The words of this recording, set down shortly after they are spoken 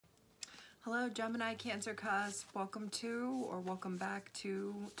Hello, Gemini, Cancer, Cusp. Welcome to or welcome back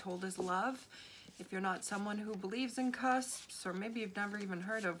to Told as Love. If you're not someone who believes in cusps, or maybe you've never even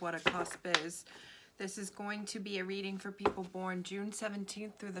heard of what a cusp is, this is going to be a reading for people born June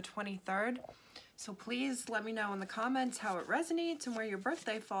 17th through the 23rd. So please let me know in the comments how it resonates and where your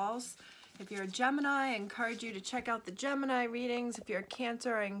birthday falls. If you're a Gemini, I encourage you to check out the Gemini readings. If you're a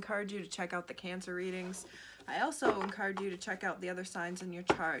Cancer, I encourage you to check out the Cancer readings. I also encourage you to check out the other signs in your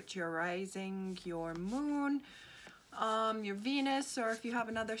chart, your rising, your moon, your Venus, or if you have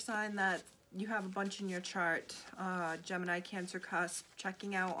another sign that you have a bunch in your chart, Gemini, Cancer, Cusp,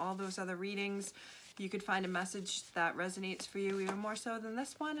 checking out all those other readings. You could find a message that resonates for you even more so than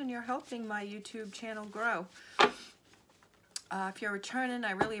this one, and you're helping my YouTube channel grow. If you're returning,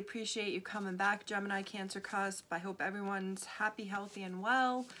 I really appreciate you coming back, Gemini, Cancer, Cusp. I hope everyone's happy, healthy, and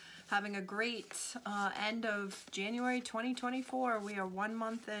well. Having a great end of January 2024. We are 1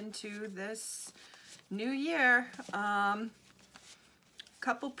 month into this new year.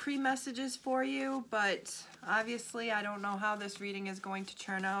 Couple pre-messages for you, but obviously I don't know how this reading is going to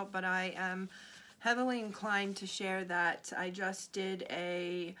turn out, but I am heavily inclined to share that I just did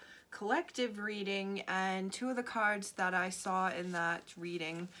a collective reading, and two of the cards that I saw in that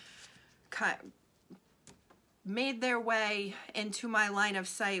reading made their way into my line of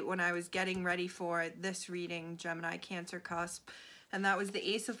sight when I was getting ready for this reading, Gemini, Cancer, Cusp, and that was the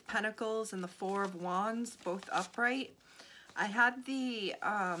Ace of Pentacles and the Four of Wands, both upright. I had the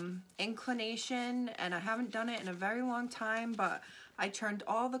inclination, and I haven't done it in a very long time, but I turned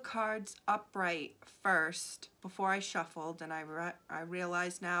all the cards upright first before I shuffled, and I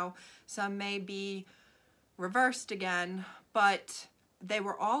realize now some may be reversed again, but they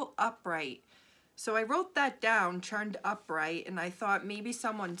were all upright. So I wrote that down, turned upright, and I thought maybe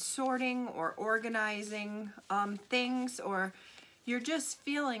someone's sorting or organizing things, or you're just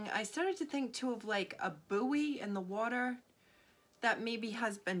feeling, I started to think too of like a buoy in the water that maybe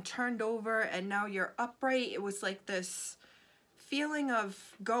has been turned over and now you're upright. It was like this feeling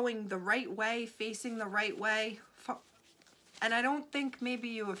of going the right way, facing the right way. And I don't think maybe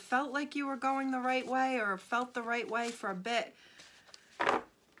you have felt like you were going the right way or felt the right way for a bit,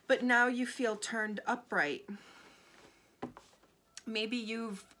 but now you feel turned upright. Maybe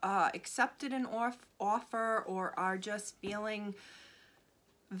you've accepted an offer or are just feeling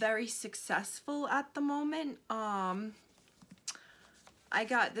very successful at the moment. I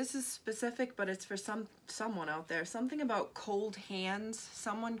got, this is specific, but it's for someone out there. Something about cold hands.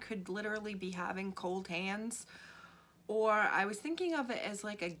 Someone could literally be having cold hands. Or I was thinking of it as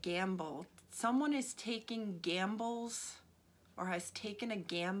like a gamble. Someone is taking gambles or has taken a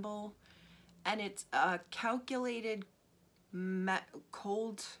gamble, and it's a calculated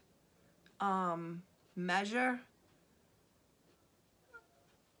cold measure.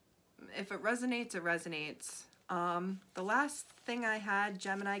 If it resonates, it resonates. The last thing I had,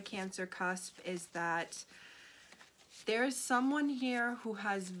 Gemini, Cancer, Cusp, is that there's someone here who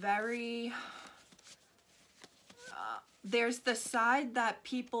has very, there's the side that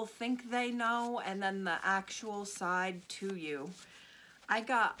people think they know and then the actual side to you. I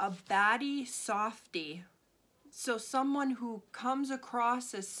got a baddie softie. So someone who comes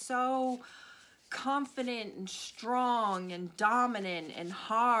across as so confident and strong and dominant and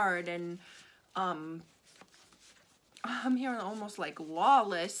hard and I'm hearing almost like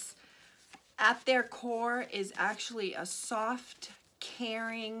lawless, at their core is actually a soft,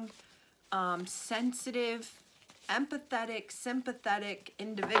 caring, sensitive, empathetic, sympathetic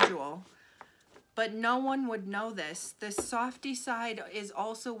individual. But no one would know this. This softy side is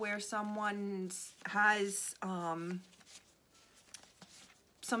also where someone has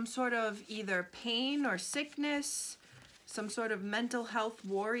some sort of either pain or sickness, some sort of mental health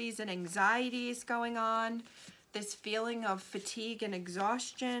worries and anxieties going on, this feeling of fatigue and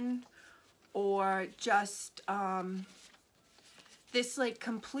exhaustion, or just this like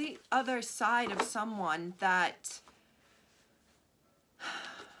complete other side of someone that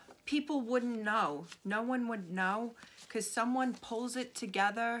people wouldn't know. No one would know, because someone pulls it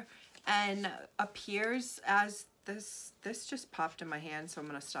together and appears as this just popped in my hand, so I'm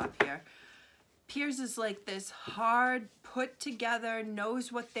gonna stop here. Appears as like this hard, put together,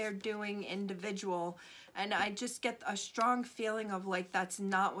 knows what they're doing individual, and I just get a strong feeling of like that's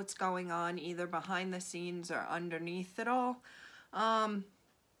not what's going on either behind the scenes or underneath it all.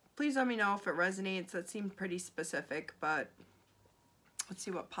 Please let me know if it resonates. That seemed pretty specific, but let's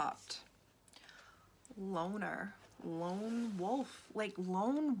see what popped. Loner, lone wolf, like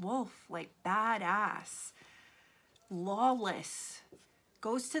badass, lawless,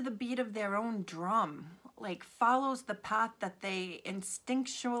 goes to the beat of their own drum, like follows the path that they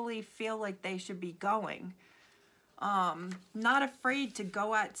instinctually feel like they should be going. Not afraid to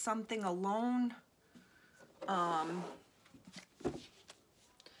go at something alone.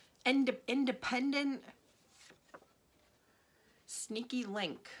 Independent. Sneaky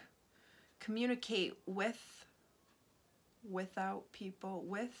link. Communicate with, without people,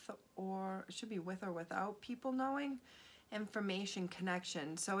 with, or it should be with or without people knowing. Information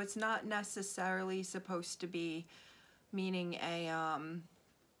connection. So it's not necessarily supposed to be meaning a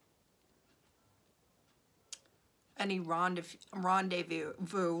any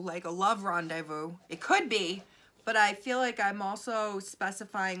rendezvous, like a love rendezvous. It could be, but I feel like I'm also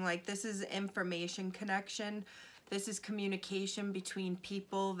specifying like this is information connection. This is communication between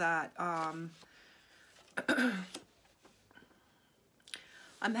people that I'm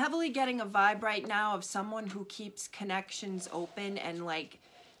heavily getting a vibe right now of someone who keeps connections open and like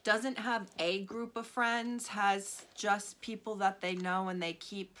doesn't have a group of friends, has just people that they know, and they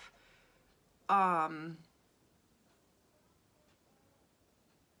keep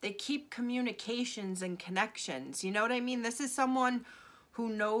communications and connections. You know what I mean? This is someone who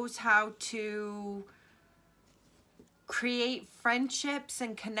knows how to create friendships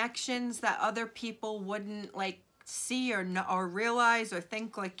and connections that other people wouldn't like see or know, or realize, or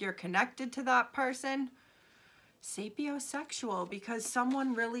think like you're connected to that person. Sapiosexual, because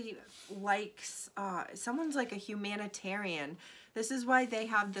someone really likes, someone's like a humanitarian. This is why they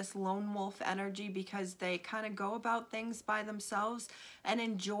have this lone wolf energy, because they kind of go about things by themselves and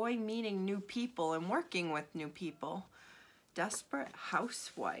enjoy meeting new people and working with new people. Desperate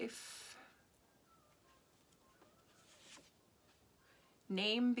housewife.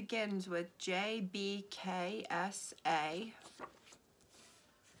 Name begins with JBKSA.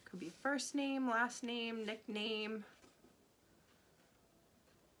 Could be first name, last name, nickname.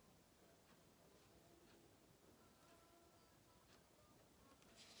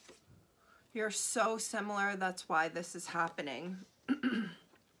 You're so similar, that's why this is happening.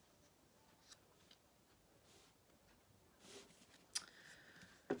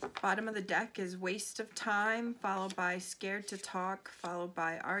 Bottom of the deck is waste of time, followed by scared to talk, followed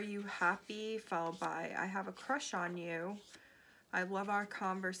by are you happy, followed by I have a crush on you, I love our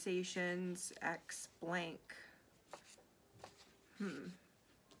conversations, X blank.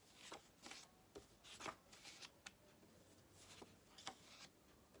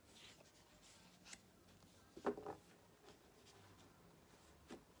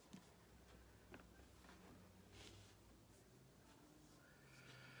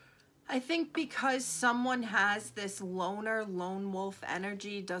 I think because someone has this loner, lone wolf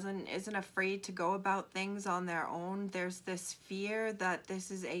energy, isn't afraid to go about things on their own, there's this fear that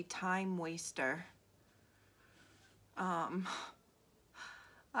this is a time waster. I'm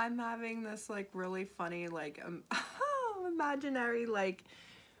having this like really funny like imaginary like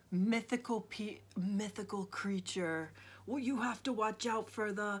mythical creature. Well, you have to watch out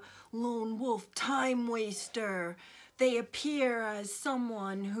for the lone wolf time waster. They appear as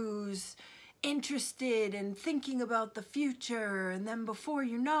someone who's interested in thinking about the future, and then before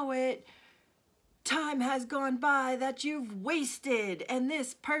you know it, time has gone by that you've wasted, and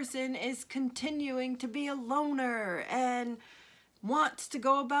this person is continuing to be a loner and wants to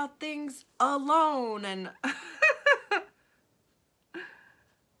go about things alone. And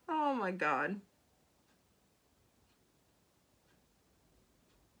oh my God.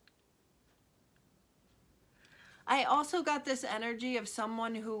 I also got this energy of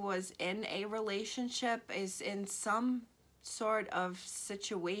someone who was in a relationship, is in some sort of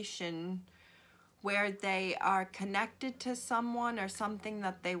situation where they are connected to someone or something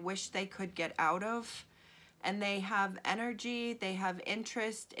that they wish they could get out of. And they have energy, they have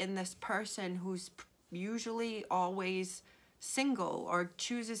interest in this person who's usually always single or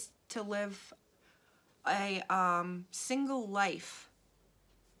chooses to live a single life.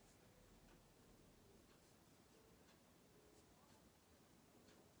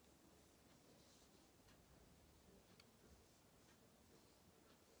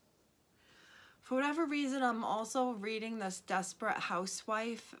 For whatever reason, I'm also reading this desperate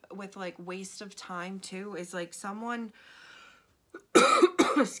housewife with like waste of time too. Is like someone,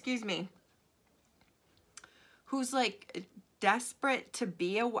 excuse me, who's like desperate to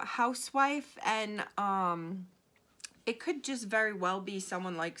be a housewife, and it could just very well be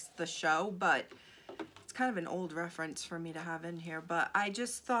someone likes the show, but it's kind of an old reference for me to have in here. But I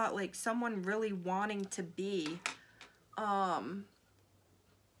just thought like someone really wanting to be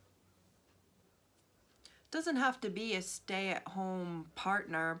doesn't have to be a stay-at-home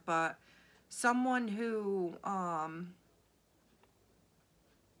partner, but someone who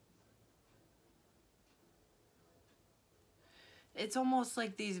It's almost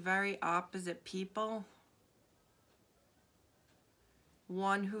like these very opposite people.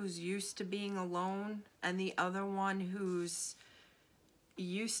 One who's used to being alone, and the other one who's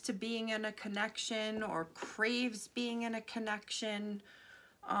used to being in a connection or craves being in a connection.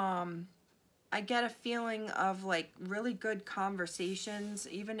 I get a feeling of like really good conversations,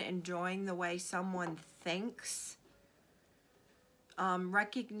 even enjoying the way someone thinks.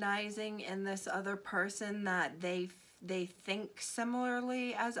 Recognizing in this other person that they think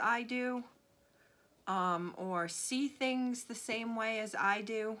similarly as I do, or see things the same way as I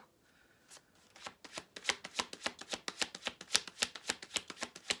do.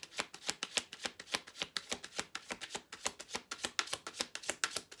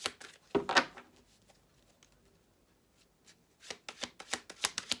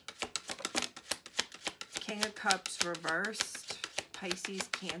 King of Cups reversed, Pisces,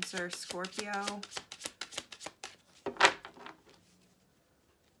 Cancer, Scorpio.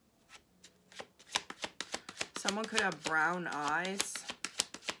 Someone could have brown eyes.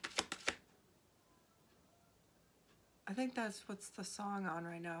 I think that's what's the song on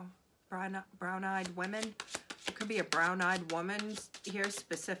right now. Brown-eyed women. It could be a brown-eyed woman here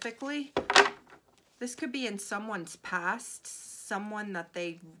specifically. This could be in someone's past, someone that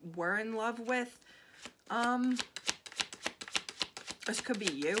they were in love with. This could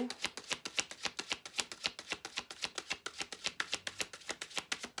be you.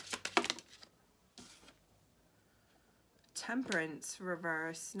 Temperance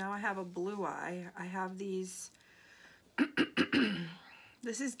reverse. Now I have a blue eye. I have these.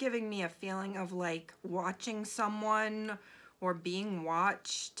 This is giving me a feeling of like watching someone or being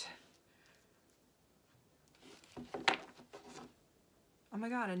watched. Oh my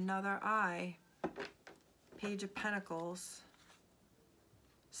God, another eye. Page of Pentacles.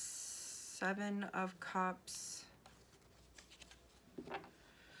 Seven of Cups.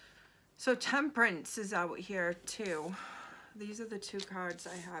 So Temperance is out here too. These are the two cards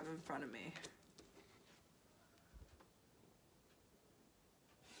I have in front of me.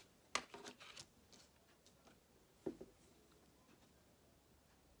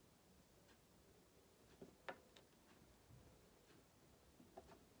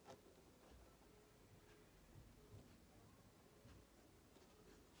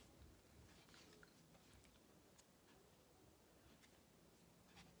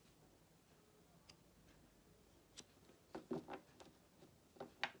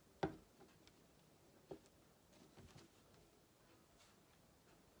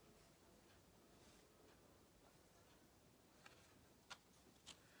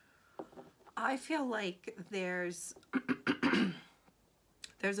 I feel like there's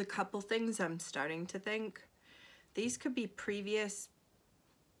a couple things I'm starting to think. These could be previous,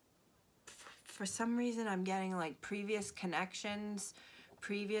 for some reason I'm getting like previous connections,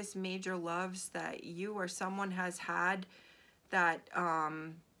 previous major loves that you or someone has had that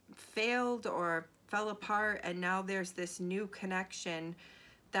failed or fell apart, and now there's this new connection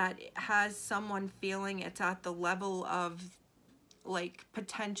that has someone feeling it's at the level of like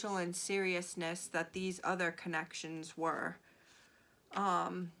potential and seriousness that these other connections were.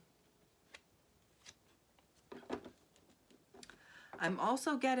 I'm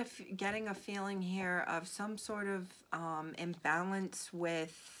also getting a feeling here of some sort of imbalance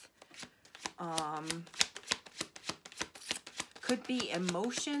with, could be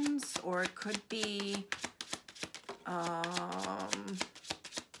emotions, or it could be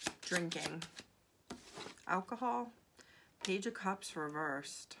drinking, alcohol. Page of Cups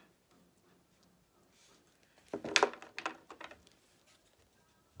reversed.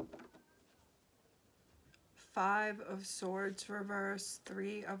 Five of Swords reversed.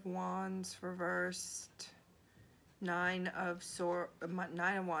 Three of Wands reversed. Nine of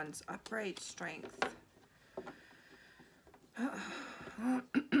Wands, upright strength.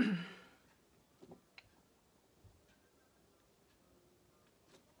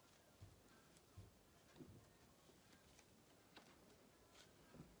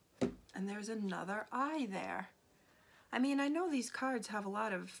 And there's another eye there. I mean, I know these cards have a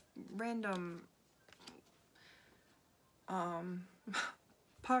lot of random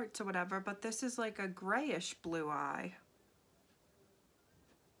parts or whatever, but this is like a grayish blue eye.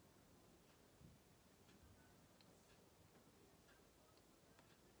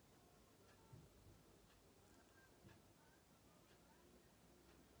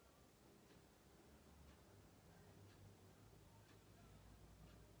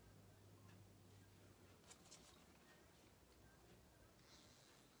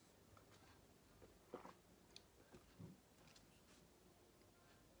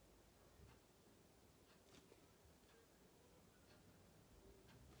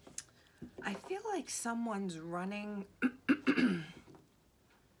 I feel like someone's running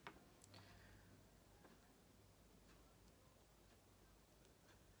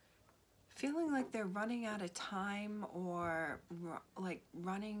feeling like they're running out of time, or like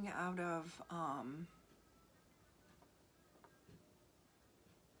running out of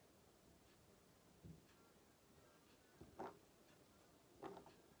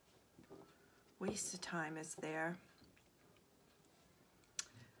waste of time is there.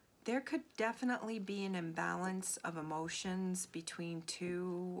 There could definitely be an imbalance of emotions between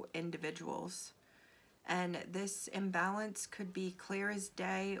two individuals. And this imbalance could be clear as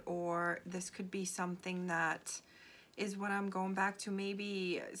day, or this could be something that is what I'm going back to.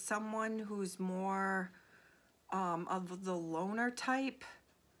 Maybe someone who's more of the loner type,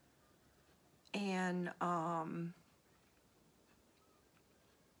 and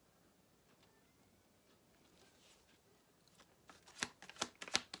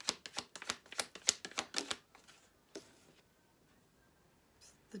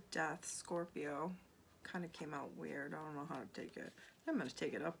the Death, Scorpio, kind of came out weird. I don't know how to take it. I'm going to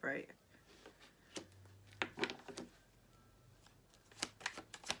take it upright.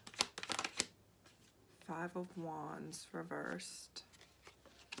 Five of Wands reversed.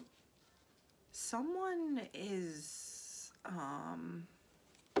 Someone is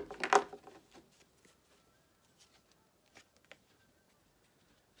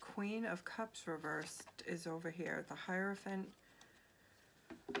Queen of Cups reversed is over here. The Hierophant.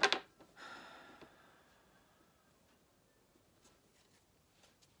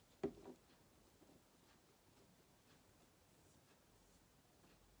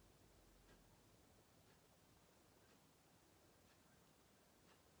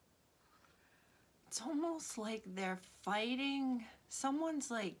 It's almost like they're fighting.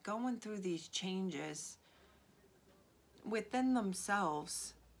 Someone's like going through these changes within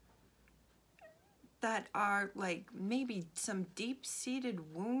themselves that are like maybe some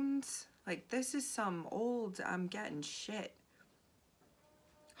deep-seated wounds. Like this is some old, I'm getting shit.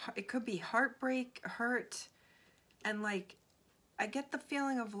 It could be heartbreak, hurt, and like I get the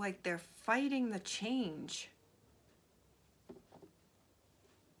feeling of like they're fighting the change.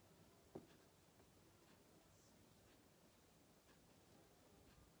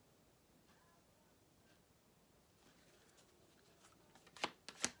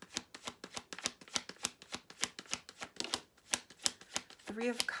 Three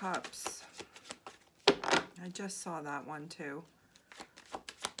of Cups. I just saw that one too.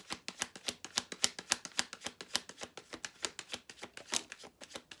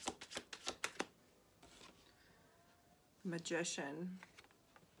 Magician.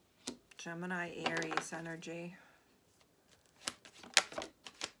 Gemini, Aries energy.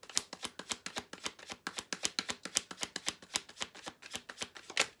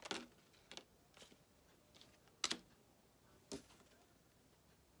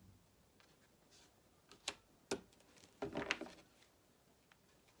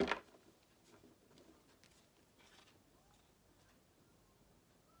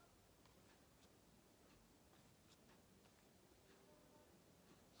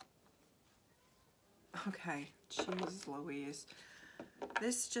 Okay, jeez Louise.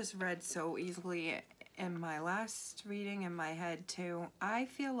 This just read so easily in my last reading in my head too. I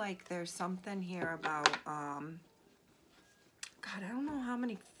feel like there's something here about, God, I don't know how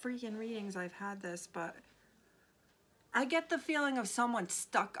many freaking readings I've had this, but I get the feeling of someone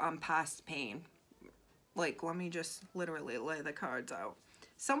stuck on past pain. Like, let me just literally lay the cards out.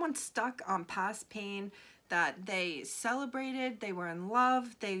 Someone stuck on past pain that they celebrated, they were in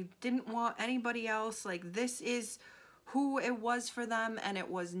love, they didn't want anybody else. Like, this is who it was for them, and it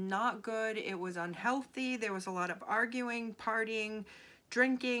was not good. It was unhealthy. There was a lot of arguing, partying,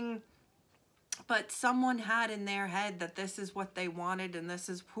 drinking, but someone had in their head that this is what they wanted and this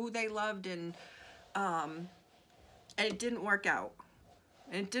is who they loved, and it didn't work out.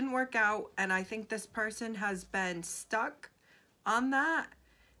 It didn't work out, and I think this person has been stuck on that,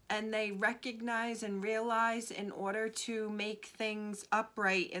 and they recognize and realize in order to make things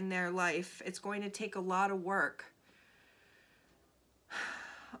upright in their life, it's going to take a lot of work.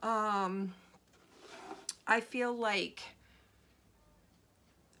 I feel like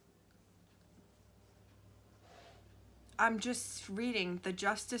I'm just reading the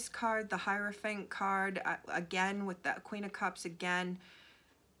Justice card, the Hierophant card, again with the Queen of Cups again,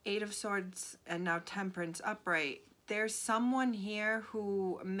 Eight of Swords, and now Temperance upright. There's someone here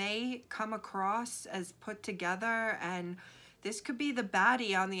who may come across as put together, and this could be the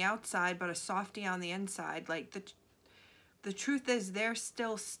baddie on the outside but a softie on the inside. Like the truth is they're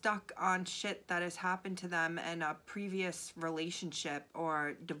still stuck on shit that has happened to them in a previous relationship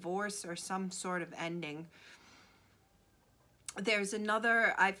or divorce or some sort of ending. There's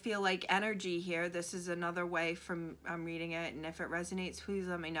another, I feel like, energy here. This is another way from, I'm reading it, and if it resonates, please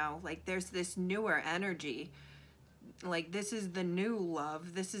let me know. Like, there's this newer energy. Like, this is the new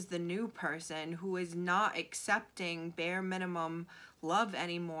love. This is the new person who is not accepting bare minimum love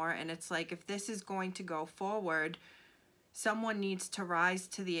anymore. And it's like, if this is going to go forward, someone needs to rise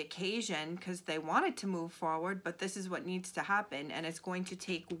to the occasion because they want it to move forward, but this is what needs to happen. And it's going to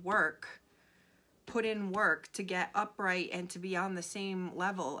take work, put in work to get upright and to be on the same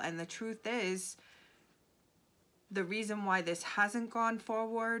level. And the truth is, the reason why this hasn't gone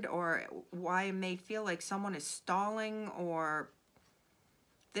forward, or why it may feel like someone is stalling, or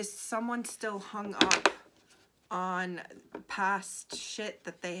someone's still hung up on past shit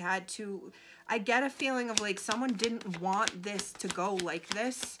that they had to, I get a feeling of like someone didn't want this to go like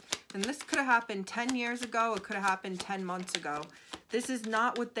this. And this could have happened 10 years ago. It could have happened 10 months ago. This is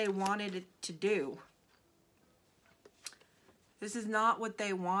not what they wanted it to do. This is not what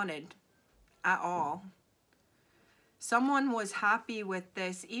they wanted at all. Someone was happy with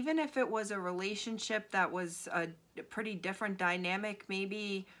this, even if it was a relationship that was a pretty different dynamic.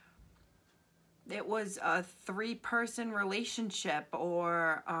 Maybe it was a 3-person relationship,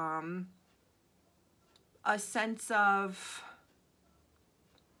 or a sense of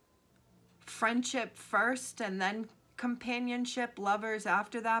friendship first and then companionship, lovers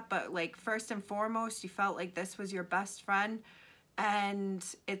after that. But like, first and foremost, you felt like this was your best friend. And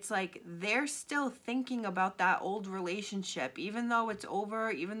it's like they're still thinking about that old relationship, even though it's over,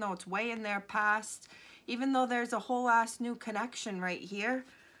 even though it's way in their past, even though there's a whole ass new connection right here.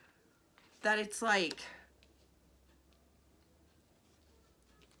 That it's like,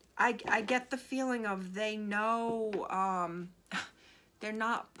 I get the feeling of they know they're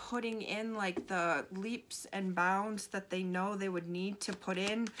not putting in like the leaps and bounds that they know they would need to put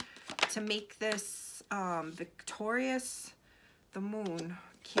in to make this victorious. The moon,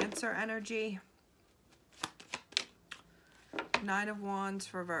 Cancer energy, 9 of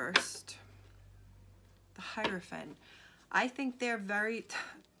Wands reversed, the Hierophant. I think they're very,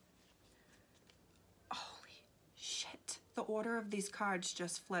 holy shit, the order of these cards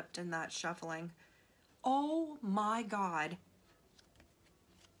just flipped in that shuffling. Oh my God.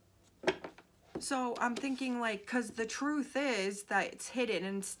 So I'm thinking like, because the truth is that it's hidden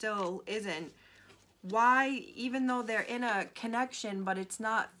and still isn't. Why, even though they're in a connection, but it's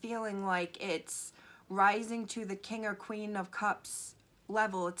not feeling like it's rising to the King or Queen of Cups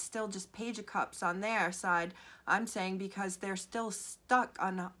level, it's still just Page of Cups on their side. I'm saying because they're still stuck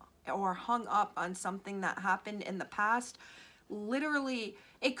on or hung up on something that happened in the past. Literally,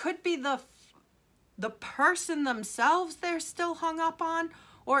 it could be the person themselves they're still hung up on,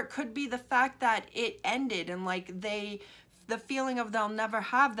 or it could be the fact that it ended and like the feeling of they'll never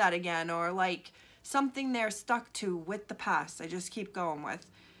have that again, or like something they're stuck to with the past. I just keep going with.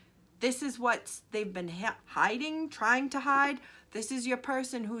 This is what they've been hiding, trying to hide. This is your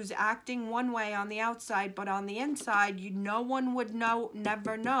person who's acting one way on the outside, but on the inside, no one would know,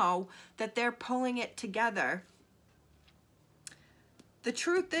 never know that they're pulling it together. The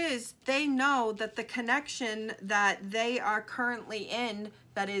truth is, they know that the connection that they are currently in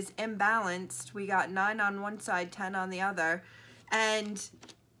that is imbalanced, we got 9 on one side, 10 on the other, and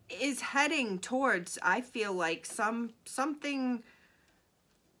is heading towards, I feel like, something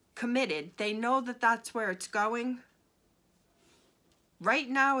committed. They know that that's where it's going. Right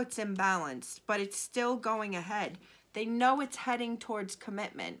now it's imbalanced, but it's still going ahead. They know it's heading towards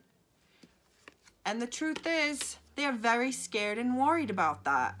commitment. And the truth is, they're very scared and worried about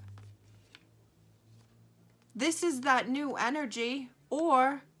that. This is that new energy,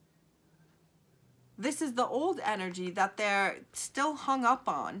 or this is the old energy that they're still hung up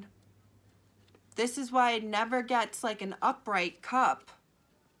on. This is why it never gets like an upright cup.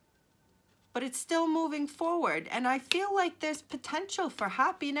 But it's still moving forward. And I feel like there's potential for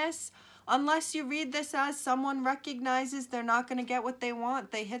happiness, unless you read this as someone recognizes they're not going to get what they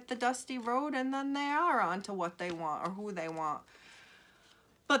want. They hit the dusty road and then they are on to what they want or who they want.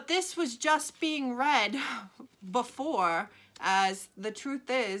 But this was just being read before, as the truth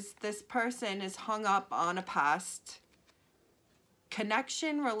is, this person is hung up on a past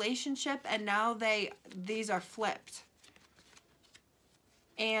connection, relationship, and now these are flipped.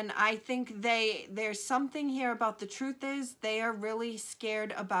 And I think there's something here about the truth is they are really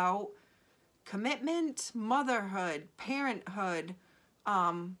scared about commitment, motherhood, parenthood,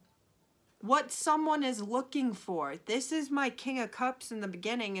 what someone is looking for. This is my King of Cups in the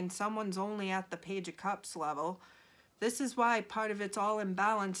beginning, and someone's only at the Page of Cups level. This is why part of it's all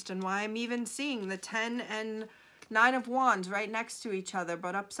imbalanced, and why I'm even seeing the 10 and 9 of Wands right next to each other,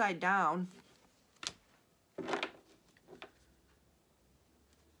 but upside down.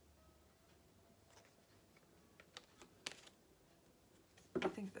 I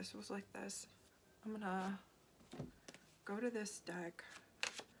think this was like this. I'm gonna go to this deck.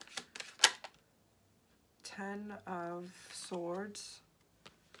 10 of Swords.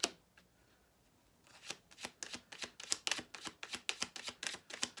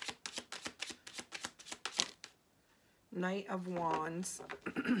 Knight of Wands.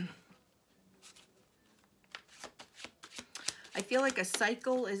 I feel like a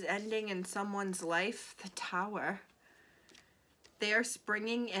cycle is ending in someone's life. The Tower. They are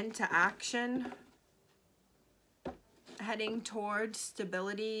springing into action, heading towards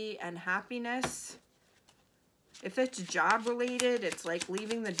stability and happiness. If it's job related, it's like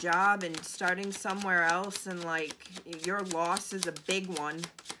leaving the job and starting somewhere else, and like your loss is a big one.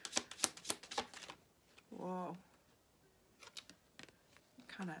 Whoa.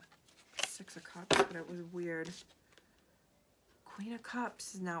 Kind of 6 of Cups, but it was weird. Queen of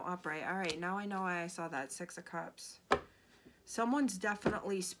Cups is now upright. All right, now I know why I saw that 6 of Cups. Someone's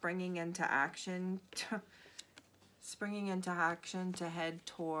definitely springing into action. Springing into action to head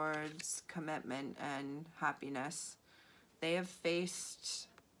towards commitment and happiness. They have faced...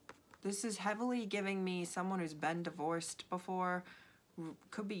 This is heavily giving me someone who's been divorced before.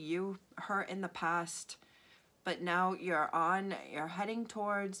 Could be you, hurt in the past. But now you're heading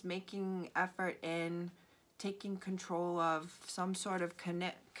towards making effort in taking control of some sort of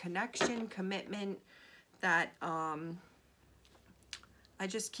connection, commitment that I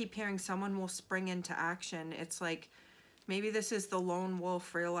just keep hearing someone will spring into action. It's like maybe this is the lone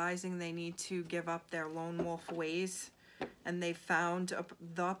wolf realizing they need to give up their lone wolf ways, and they found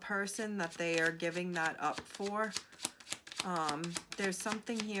the person that they are giving that up for. There's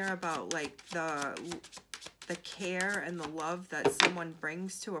something here about like the care and the love that someone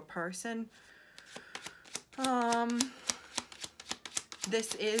brings to a person.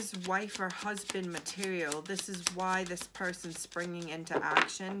 This is wife or husband material. This is why this person's springing into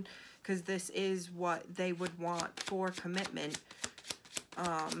action, because this is what they would want for commitment.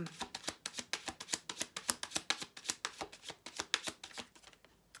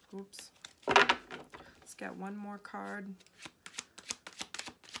 Oops. Let's get one more card.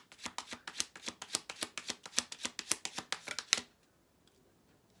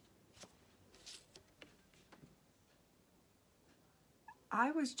 I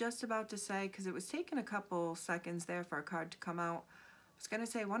was just about to say, because it was taking a couple seconds there for a card to come out, I was going to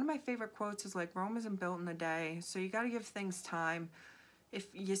say one of my favorite quotes is like, Rome isn't built in a day, so you got to give things time. If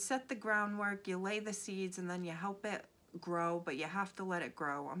you set the groundwork, you lay the seeds, and then you help it grow, but you have to let it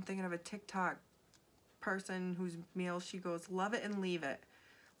grow. I'm thinking of a TikTok person whose meal, she goes, love it and leave it.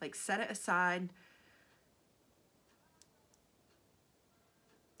 Like, set it aside.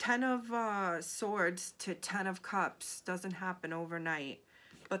 10 of Swords to 10 of Cups doesn't happen overnight,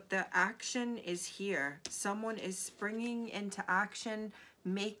 but the action is here. Someone is springing into action,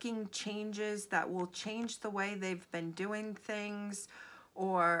 making changes that will change the way they've been doing things,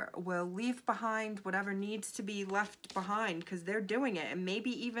 or will leave behind whatever needs to be left behind, because they're doing it. And maybe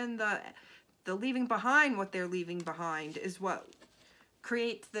even the leaving behind what they're leaving behind is what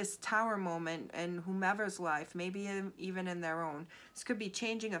create this tower moment in whomever's life, maybe even in their own. This could be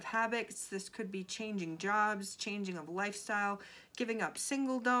changing of habits, this could be changing jobs, changing of lifestyle, giving up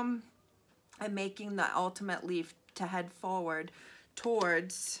singledom, and making the ultimate leap to head forward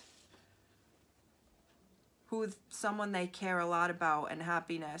towards someone they care a lot about and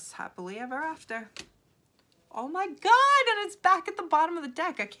happiness, happily ever after. Oh my God, and it's back at the bottom of the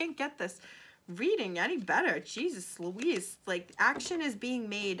deck. I can't get this reading any better. Jesus Louise. Like, action is being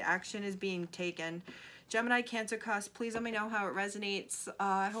made, action is being taken. Gemini, Cancer, Cusp, please let me know how it resonates.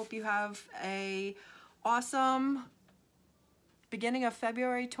 I hope you have a awesome beginning of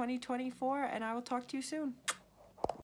February 2024, and I will talk to you soon.